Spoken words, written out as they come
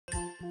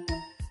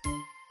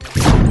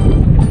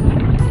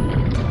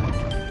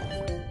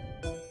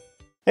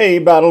Hey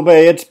Battle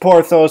Bay, it's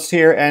Porthos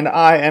here, and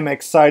I am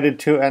excited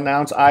to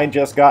announce I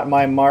just got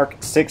my Mark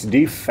 6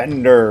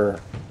 Defender.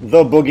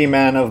 The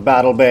boogeyman of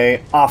Battle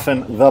Bay,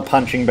 often the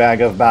punching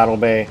bag of Battle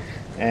Bay,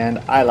 and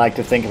I like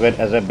to think of it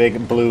as a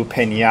big blue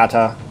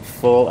piñata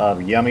full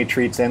of yummy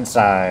treats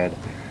inside.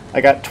 I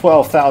got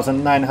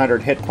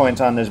 12,900 hit points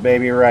on this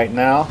baby right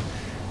now,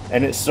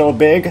 and it's so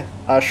big,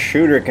 a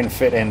shooter can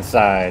fit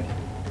inside.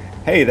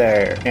 Hey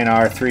there,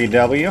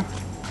 NR3W.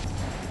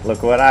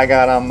 Look what I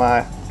got on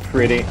my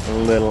pretty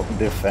little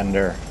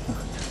Defender.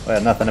 Well,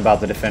 nothing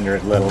about the Defender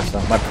is little, so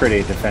my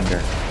pretty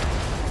Defender.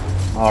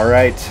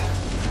 Alright,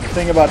 the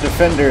thing about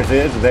Defenders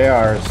is they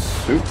are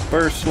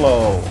super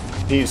slow.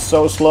 He's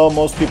so slow,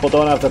 most people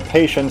don't have the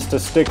patience to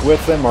stick with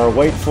him or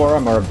wait for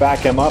him or back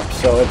him up,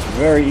 so it's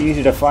very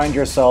easy to find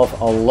yourself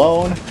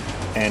alone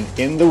and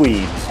in the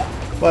weeds.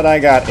 But I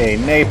got a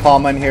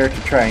napalm in here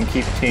to try and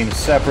keep teams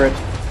separate.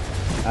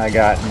 I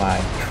got my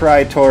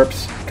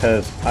Tritorps,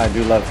 because I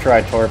do love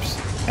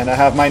Tritorps. And I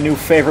have my new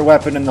favorite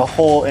weapon in the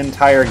whole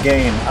entire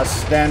game, a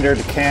standard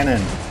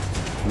cannon.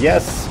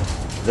 Yes,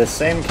 the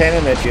same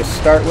cannon that you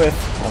start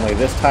with, only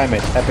this time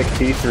it's Epic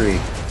T3.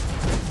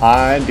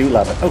 I do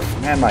love it. Oh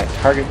man, my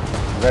target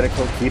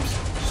reticle keeps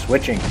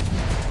switching.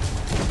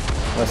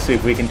 Let's see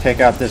if we can take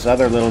out this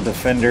other little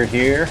Defender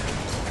here.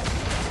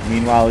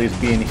 Meanwhile, he's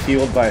being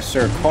healed by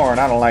Sir Corn.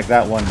 I don't like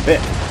that one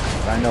bit.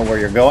 I know where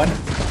you're going.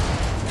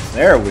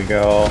 There we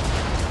go.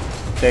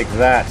 Take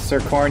that. Sir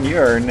Corn,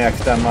 you're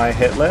next on my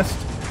hit list.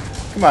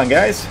 Come on,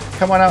 guys.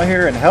 Come on out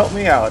here and help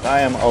me out. I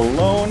am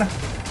alone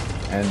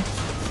and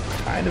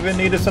kind of in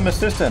need of some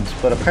assistance,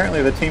 but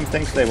apparently the team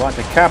thinks they want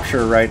to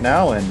capture right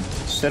now and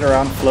sit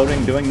around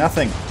floating doing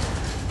nothing.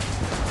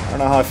 I don't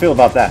know how I feel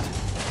about that.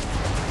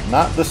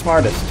 Not the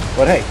smartest,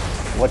 but hey,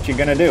 what you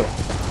gonna do?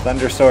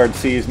 Thundersword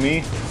sees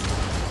me.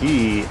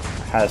 He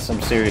has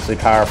some seriously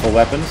powerful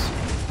weapons.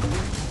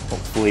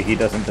 Hopefully he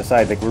doesn't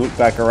decide to loop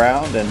back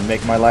around and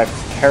make my life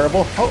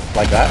terrible. Oh,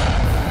 like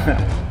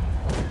that.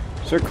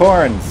 Sir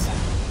Corns.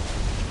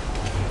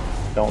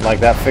 Don't like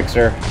that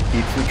fixer.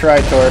 Eat some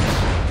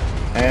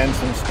Tritorps. And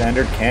some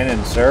standard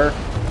cannons, sir.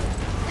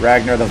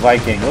 Ragnar the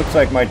Viking. Looks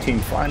like my team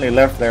finally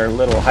left their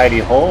little hidey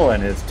hole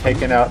and is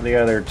taking out the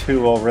other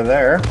two over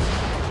there.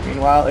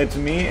 Meanwhile, it's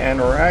me and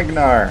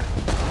Ragnar.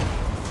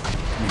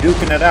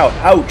 Duking it out.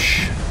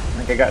 Ouch!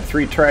 I think I got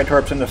 3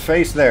 Tritorps in the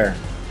face there.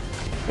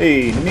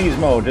 Hey,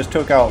 Nismo just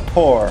took out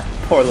poor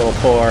little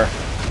Poor.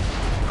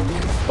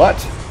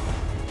 But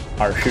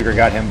our shooter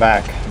got him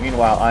back.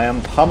 Meanwhile, I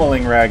am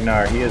pummeling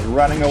Ragnar. He is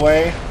running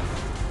away.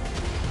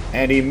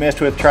 And he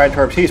missed with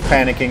Tritorps. He's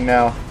panicking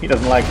now. He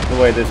doesn't like the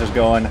way this is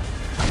going.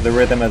 The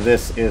rhythm of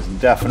this is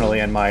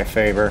definitely in my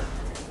favor.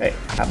 Hey,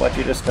 how about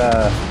you just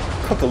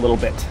cook a little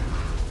bit?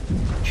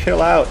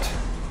 Chill out.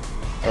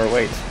 Or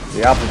wait,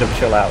 the opposite of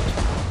chill out.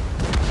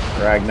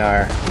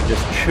 Ragnar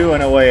just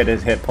chewing away at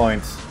his hit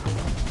points.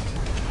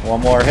 One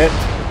more hit,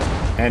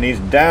 and he's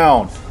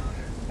down.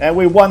 And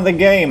we won the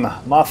game.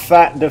 My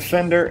fat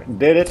Defender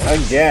did it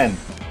again.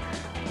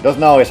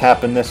 Doesn't always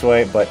happen this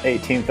way, but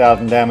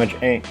 18,000 damage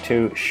ain't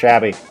too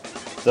shabby.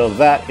 So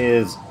that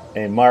is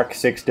a Mark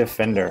 6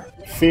 Defender.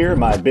 Fear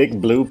my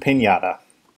big blue piñata.